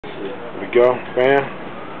go, fam.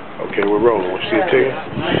 Okay, we're rolling. Want to see a ticket?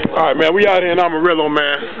 Alright, man, we out here in Amarillo,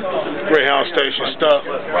 man. Greyhound station stuff.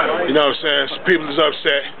 You know what I'm saying? Some people is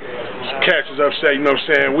upset. Some cats is upset, you know what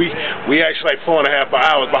I'm saying? We actually like 4.5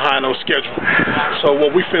 hours behind on schedule. So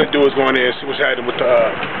what we finna do is go in there and see what's happening with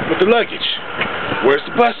the luggage. Where's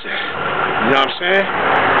the bus at? You know what I'm saying?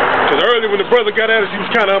 Because earlier when the brother got at us, he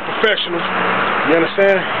was kind of unprofessional. You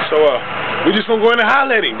understand? So we just gonna go in and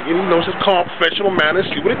holler at him. You know, just calm, professional manner and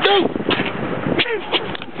see what it do.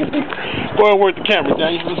 Go ahead and work the camera,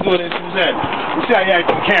 Daniel. Let's go ahead and see what's happening. Let's see how you act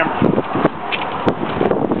on the camera.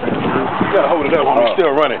 You gotta hold it up while we're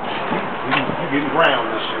still running. You getting ground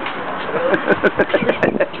and shit.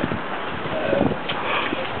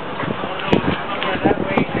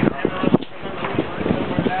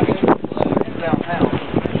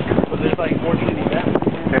 There's like more cities down.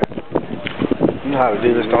 You know how to do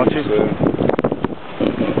this, don't you?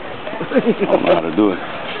 I don't know how to do it.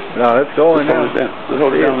 No, it's going now. Just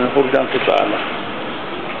hold it down and hold it down to the sideline.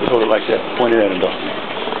 Just hold it like that. Point it at him, though.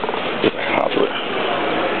 Just hop it.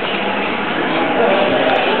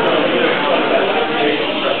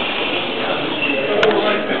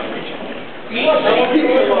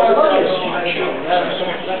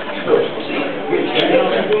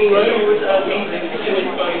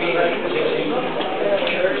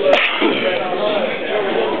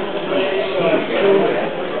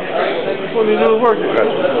 What are you doing working? What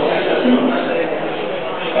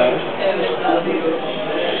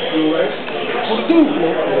you do?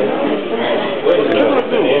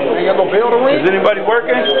 Ain't got no bell to ring? Is anybody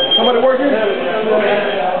working? Somebody working?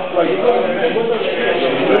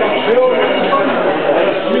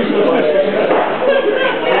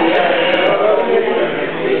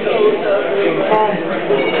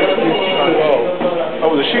 Oh,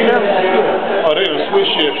 was it she now? Oh, they done switch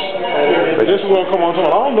shifts. But this is gonna come on. I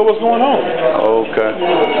don't know what's going on. Okay.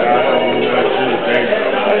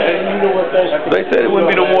 They said it wouldn't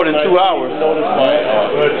be no more than 2 hours. 2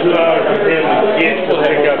 hours for him to get to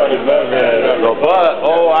pick up the But,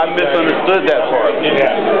 oh, I misunderstood that part.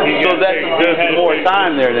 Yeah. So that's more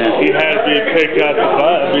time there then. He had to pick up the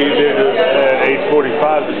bus. Be there at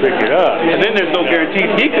 8:45 to pick it up. And then there's no guarantee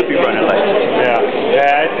he could be running late. Yeah,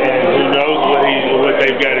 that, and who knows what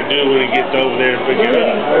they've got to do when he gets over there to pick it up.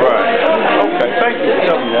 Right. Okay, thank you for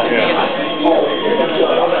telling me that. Yeah.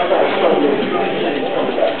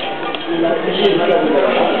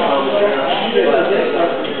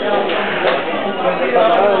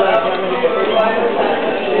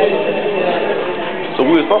 So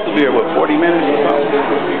we were supposed to be here, what, 40 minutes or something?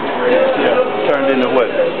 Yeah. Turned into what?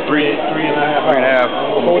 Three and a half.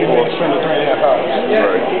 40 minutes turned to 3.5 hours.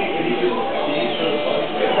 Right.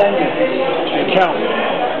 And count.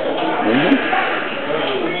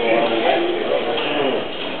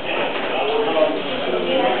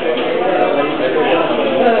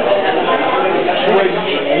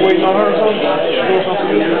 You waiting on her or something? She doing something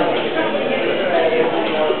good?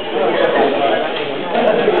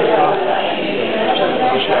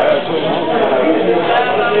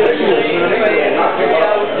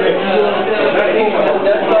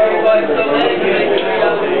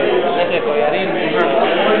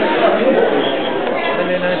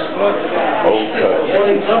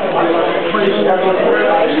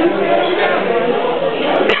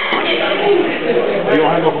 You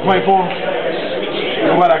don't have no complaint for him?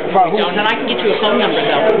 Nobody I can find? Don't, and I can get you a phone number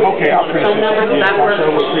though. Okay, I'll appreciate it. Phone number, that works. I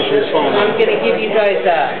appreciate his phone number. I'm going to give you guys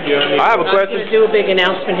I have a question. I'm going to do a big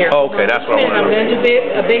announcement here. Oh, okay, that's what I want to I'm going to do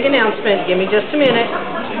a big announcement. Give me just a minute.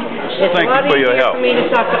 It's Thank you for your help. for me to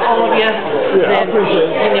talk to all of you. Yeah, I appreciate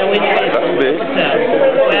it. You know, when you're That's big.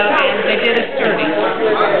 well, and they did us dirty.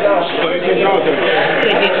 They did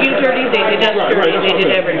you dirty, they did us dirty, they did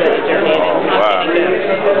everybody dirty, and it's not getting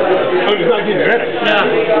better. Oh, it's not getting better? No.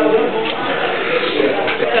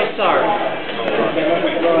 So sorry.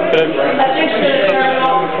 Attention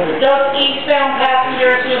terminal, those eastbound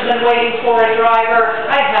passengers who've been waiting for a driver,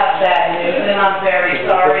 I have bad news and I'm very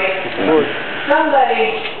sorry.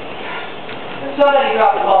 Somebody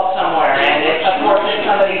dropped the ball somewhere, and of course it's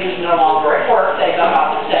somebody who's no longer at work. They got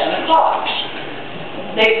off at 7 o'clock.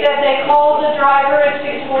 They said they called the driver at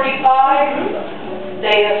 6:45.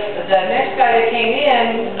 The next guy that came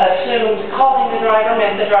in assumed calling the driver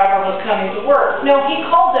meant the driver was coming to work. No, he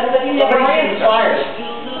called them, but he never answered.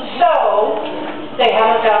 So, they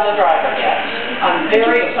haven't found the driver yet. I'm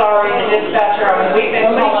very sorry, the dispatcher, we've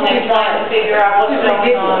been calling and trying to figure out what's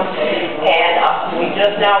going on, and we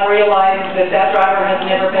just now realized that that driver has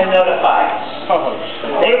never been notified.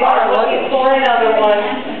 They they are looking for another one.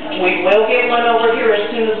 We will get one over here as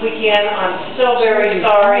soon as we can. I'm so very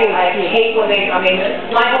sorry. I hate when they,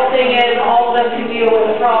 my whole thing is all of us can deal with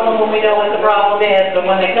the problem when we know what the problem is, but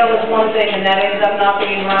when they tell us one thing and that ends up not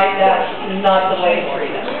being right, that's not the way for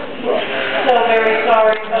you. So very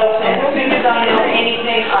sorry, folks, and as soon as I know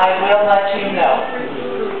anything, I will let you know.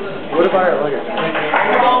 What about our luggage?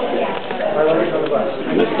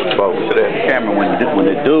 Well, we should have had the camera when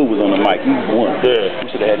the dude was on the mic. He was one. Yeah. We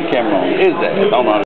should have had the camera on. Is that? I don't know.